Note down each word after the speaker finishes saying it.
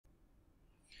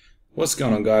What's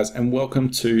going on, guys, and welcome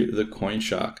to the Coin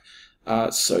Shark.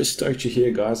 So stoked you're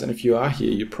here, guys, and if you are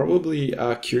here, you probably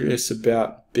are curious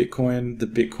about Bitcoin, the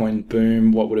Bitcoin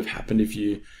boom, what would have happened if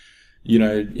you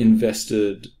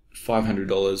invested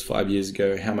 $500 5 years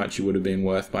ago, how much you would have been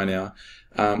worth by now.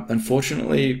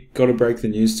 Unfortunately, got to break the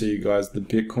news to you guys, the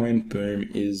Bitcoin boom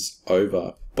is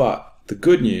over. But the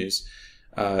good news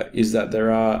is that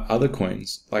there are other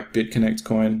coins, like bitconnect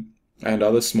coin, and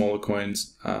other smaller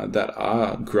coins that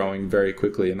are growing very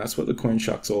quickly, and that's what the Coin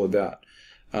Shark's all about.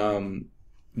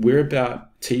 We're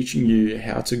about teaching you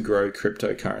how to grow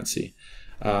cryptocurrency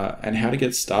and how to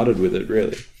get started with it,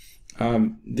 really.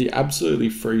 The absolutely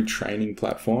free training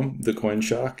platform, the Coin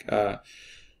Shark,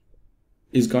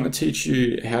 is going to teach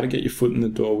you how to get your foot in the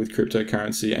door with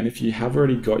cryptocurrency. And if you have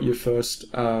already got your first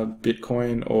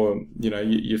Bitcoin or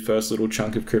your first little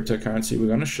chunk of cryptocurrency, we're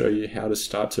going to show you how to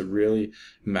start to really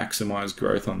maximize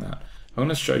growth on that. I'm going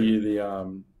to show you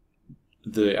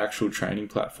the actual training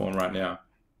platform right now.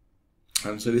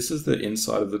 So this is the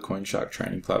inside of the Coin Shark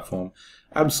training platform,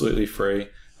 absolutely free.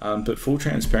 But full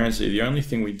transparency, the only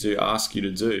thing we do ask you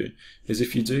to do is,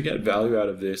 if you do get value out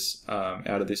of this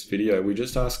video, we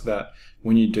just ask that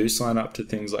when you do sign up to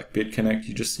things like bitconnect,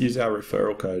 you just use our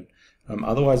referral code.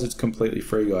 Otherwise, it's completely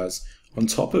free, guys. On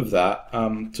top of that,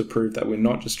 to prove that we're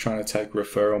not just trying to take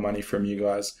referral money from you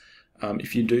guys,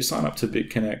 if you do sign up to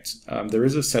bitconnect, there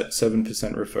is a set 7%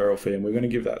 referral fee, and we're going to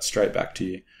give that straight back to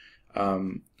you.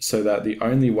 So that the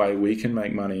only way we can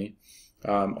make money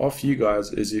off you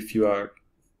guys is if you are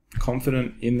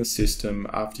confident in the system.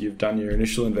 After you've done your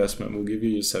initial investment, we'll give you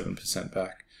your 7%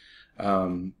 back.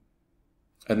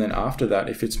 And then after that,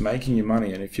 if it's making you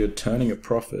money and if you're turning a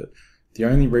profit, the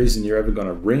only reason you're ever going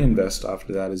to reinvest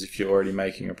after that is if you're already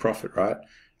making a profit, right?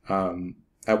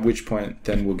 At which point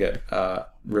then we'll get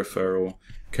referral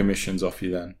commissions off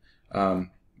you then.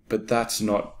 But that's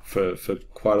not for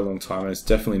quite a long time, and it's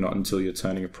definitely not until you're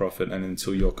turning a profit and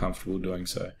until you're comfortable doing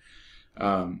so.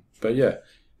 But yeah,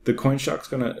 the Coin Shark's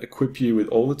going to equip you with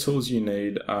all the tools you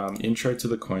need. Intro to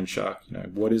the Coin Shark.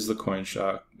 What is the Coin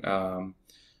Shark?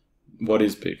 What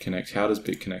is BitConnect? How does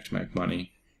BitConnect make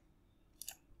money?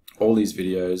 All these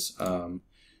videos,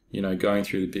 going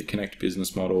through the BitConnect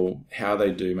business model, how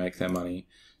they do make their money,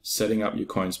 setting up your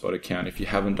CoinSpot account if you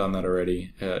haven't done that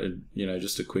already.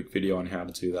 Just a quick video on how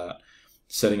to do that.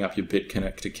 Setting up your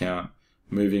BitConnect account,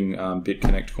 moving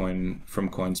BitConnect coin from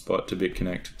CoinSpot to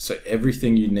BitConnect. So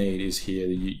everything you need is here.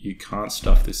 You can't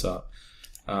stuff this up.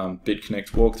 BitConnect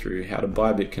walkthrough, how to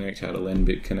buy BitConnect, how to lend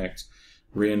BitConnect,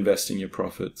 reinvesting your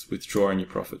profits, withdrawing your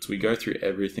profits. We go through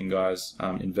everything, guys.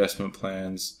 Investment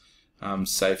plans,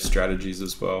 safe strategies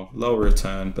as well. Lower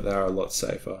return, but they are a lot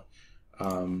safer.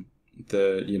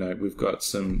 We've got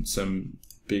some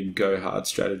big go hard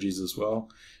strategies as well.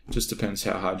 Just depends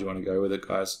how hard you want to go with it,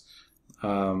 guys.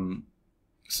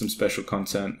 Some special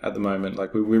content at the moment.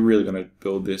 Like we're really going to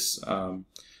build this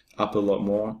up a lot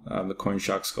more. The Coin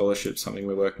Shark Scholarship, something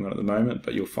we're working on at the moment,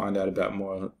 but you'll find out about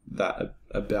more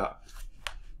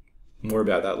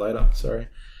about that later. Sorry.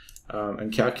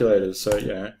 And calculators.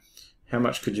 So how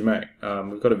much could you make?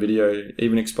 We've got a video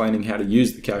even explaining how to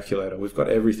use the calculator. We've got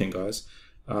everything, guys.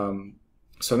 So I'm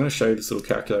going to show you this little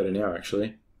calculator now,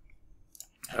 actually.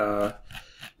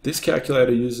 This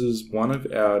calculator uses one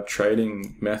of our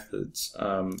trading methods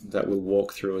that we'll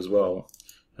walk through as well,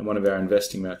 and one of our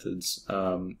investing methods.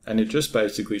 And it just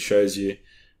basically shows you,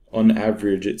 on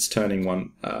average, it's turning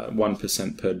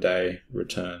 1% per day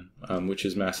return, which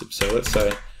is massive. So let's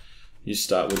say you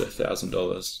start with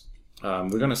 $1,000.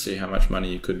 We're going to see how much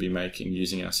money you could be making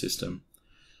using our system.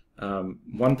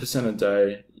 1% a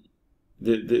day.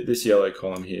 This yellow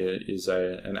column here is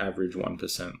an average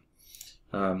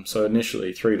 1%. So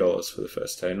initially $3 for the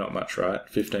first day, not much, right?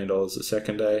 $15 the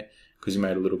second day because you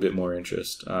made a little bit more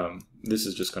interest. This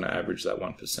is just going to average that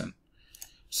 1%.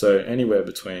 So anywhere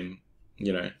between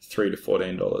 $3 to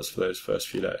 $14 for those first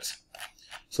few days.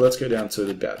 So let's go down to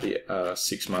about the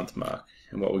 6-month mark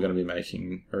and what we're going to be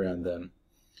making around then.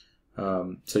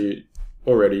 So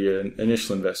already your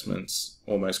initial investments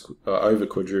almost over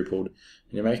quadrupled, and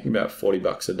you're making about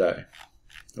 $40 a day.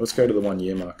 Let's go to the 1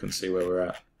 year mark and see where we're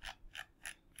at.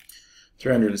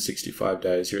 365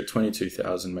 days, you're at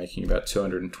 22,000, making about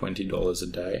 $220 a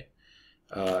day.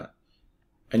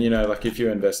 And like if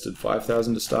you invested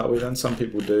 5,000 to start with, and some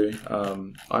people do,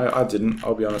 I didn't.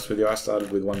 I'll be honest with you, I started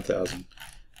with 1,000,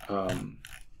 and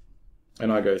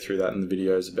I go through that in the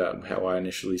videos about how I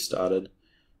initially started.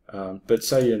 But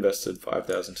say you invested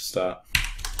 5,000 to start,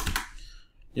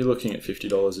 you're looking at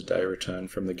 $50 a day return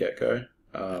from the get-go,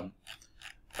 and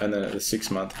then at the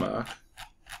 6-month mark,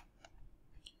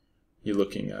 you're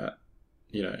looking at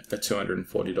you know, a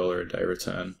 $240 a day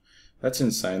return. That's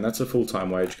insane. That's a full-time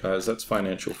wage, guys. That's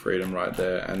financial freedom right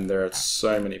there. And there are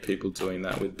so many people doing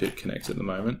that with BitConnect at the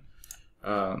moment.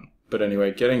 But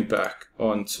anyway, getting back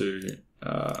onto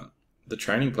the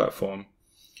training platform,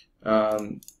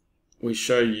 we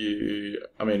show you,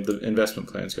 I mean, the investment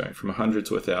plans going from 100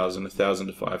 to 1,000, 1,000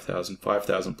 to 5,000,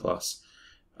 5,000 plus.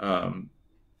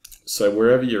 So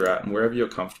wherever you're at and wherever you're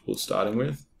comfortable starting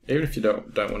with, even if you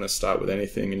don't want to start with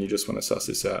anything and you just want to suss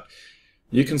this out,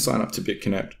 you can sign up to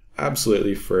BitConnect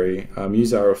absolutely free.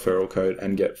 Use our referral code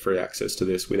and get free access to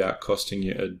this without costing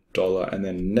you $1, and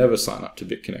then never sign up to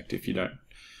BitConnect if you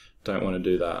don't want to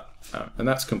do that. And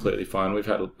that's completely fine. We've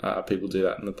had people do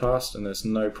that in the past, and there's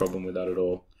no problem with that at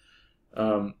all.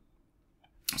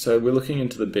 So we're looking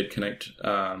into the BitConnect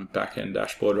backend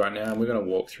dashboard right now, and we're going to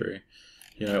walk through,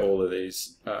 you know, all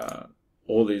these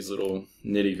little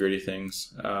nitty-gritty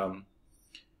things. How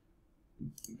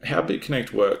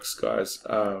BitConnect works, guys.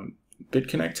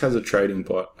 BitConnect has a trading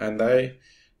bot, and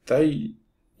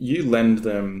you lend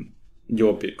them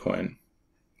your Bitcoin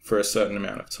for a certain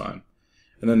amount of time,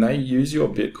 and then they use your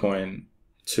Bitcoin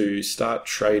to start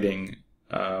trading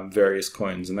various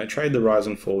coins, and they trade the rise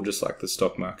and fall just like the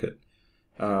stock market.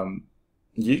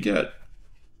 You get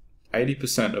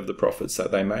 80% of the profits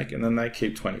that they make, and then they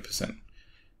keep 20%.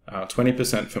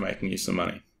 20% for making you some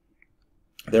money.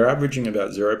 They're averaging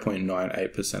about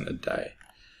 0.98% a day.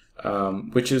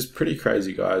 Which is pretty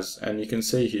crazy, guys. And you can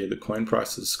see here the coin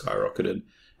price has skyrocketed.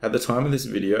 At the time of this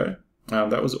video,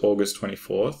 that was August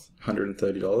 24th,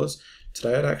 $130.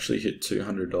 Today it actually hit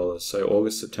 $200. So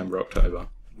August, September, October.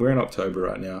 We're in October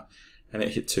right now, and it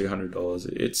hit $200.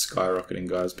 It's skyrocketing,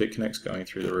 guys. BitConnect's going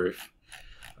through the roof.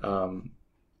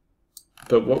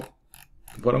 But what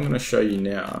I'm going to show you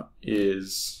now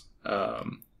is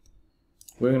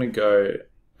we're going to go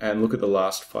and look at the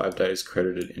last 5 days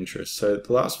credited interest. So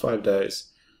the last 5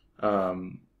 days,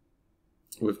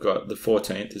 we've got the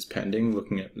 14th is pending,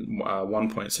 looking at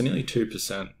 1 point, so nearly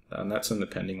 2%, and that's in the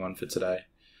pending one for today.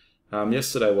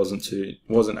 Yesterday wasn't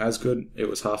as good. It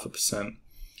was 0.5%.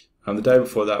 The day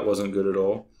before that wasn't good at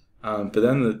all. But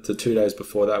then the 2 days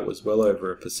before that was well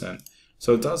over 1%.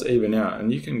 So it does even out,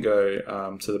 and you can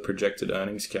go to the projected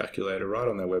earnings calculator right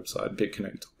on their website,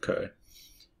 bitconnect.co.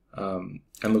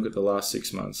 And look at the last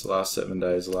 6 months, the last 7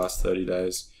 days, the last 30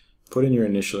 days, put in your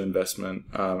initial investment,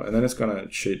 and then it's going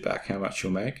to shoot back how much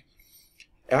you'll make.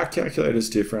 Our calculator is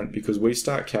different because we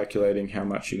start calculating how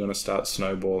much you're going to start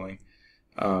snowballing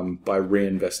by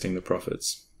reinvesting the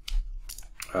profits.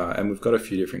 And we've got a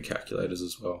few different calculators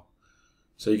as well.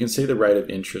 So you can see the rate of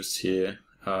interest here.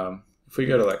 If we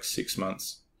go to like 6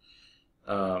 months,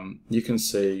 you can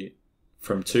see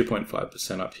from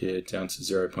 2.5% up here down to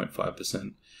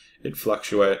 0.5%. It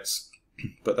fluctuates,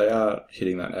 but they are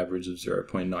hitting that average of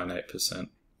 0.98%.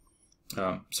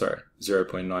 Sorry,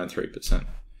 0.93%.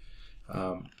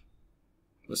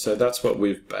 So that's what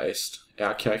we've based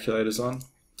our calculators on.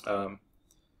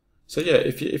 So yeah,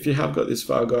 if you have got this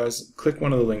far, guys, click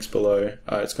one of the links below.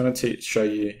 It's going to show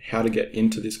you how to get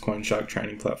into this CoinShark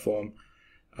training platform.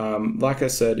 Like I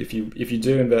said, if you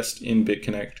do invest in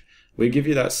BitConnect, we give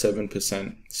you that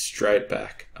 7% straight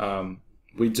back.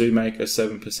 We do make a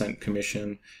 7%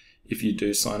 commission if you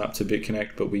do sign up to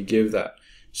BitConnect, but we give that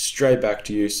straight back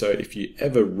to you. So if you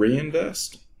ever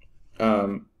reinvest,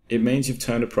 it means you've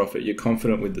turned a profit. You're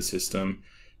confident with the system,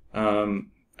 and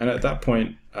at that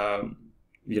point,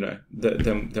 you know,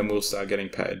 then we'll start getting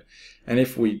paid. And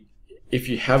if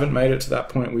you haven't made it to that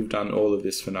point, we've done all of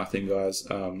this for nothing, guys.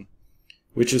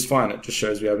 Which is fine. It just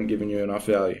shows we haven't given you enough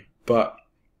value. But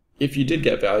if you did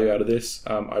get value out of this,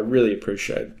 I really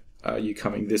appreciate you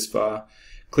coming this far.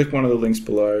 Click one of the links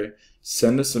below.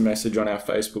 Send us a message on our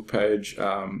Facebook page.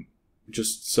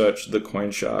 Just search the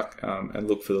CoinShark and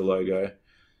look for the logo.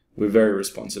 We're very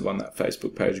responsive on that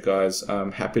Facebook page, guys.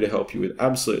 I'm happy to help you with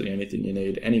absolutely anything you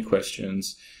need. Any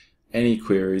questions, any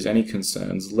queries, any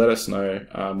concerns, let us know.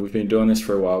 We've been doing this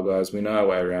for a while, guys. We know our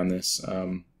way around this.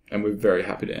 And we're very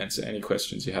happy to answer any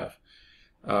questions you have.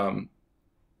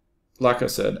 Like I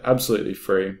said, absolutely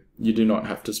free. You do not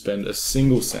have to spend a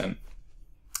single cent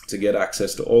to get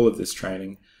access to all of this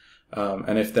training.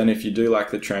 And if you do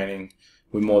like the training,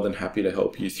 we're more than happy to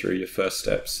help you through your first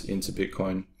steps into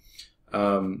Bitcoin.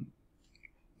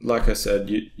 Like I said,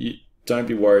 you don't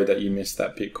be worried that you missed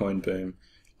that Bitcoin boom.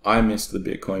 I missed the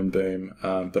Bitcoin boom,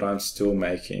 but I'm still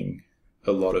making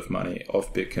a lot of money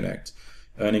off BitConnect,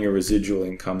 earning a residual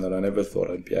income that I never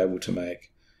thought I'd be able to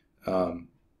make.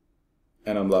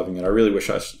 And I'm loving it. I really wish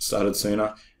I started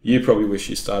sooner. You probably wish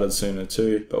you started sooner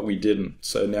too, but we didn't.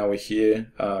 So now we're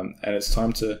here, and it's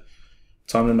time to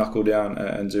knuckle down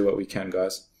and do what we can,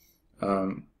 guys.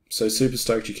 So super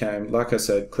stoked you came. Like I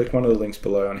said, click one of the links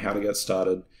below on how to get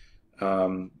started.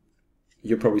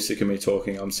 You're probably sick of me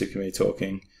talking. I'm sick of me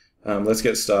talking. Let's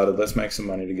get started. Let's make some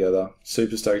money together.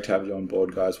 Super stoked to have you on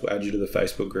board, guys. We'll add you to the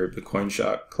Facebook group, the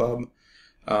CoinShark Club.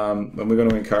 And we're going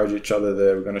to encourage each other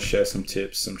there. We're going to share some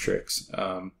tips, some tricks,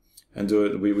 and do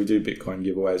it. We do Bitcoin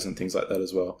giveaways and things like that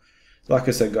as well. Like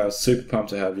I said, guys, super pumped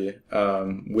to have you.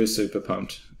 We're super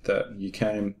pumped that you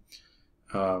came.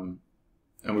 And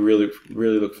we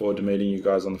really look forward to meeting you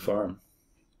guys on the forum.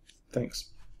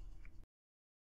 Thanks.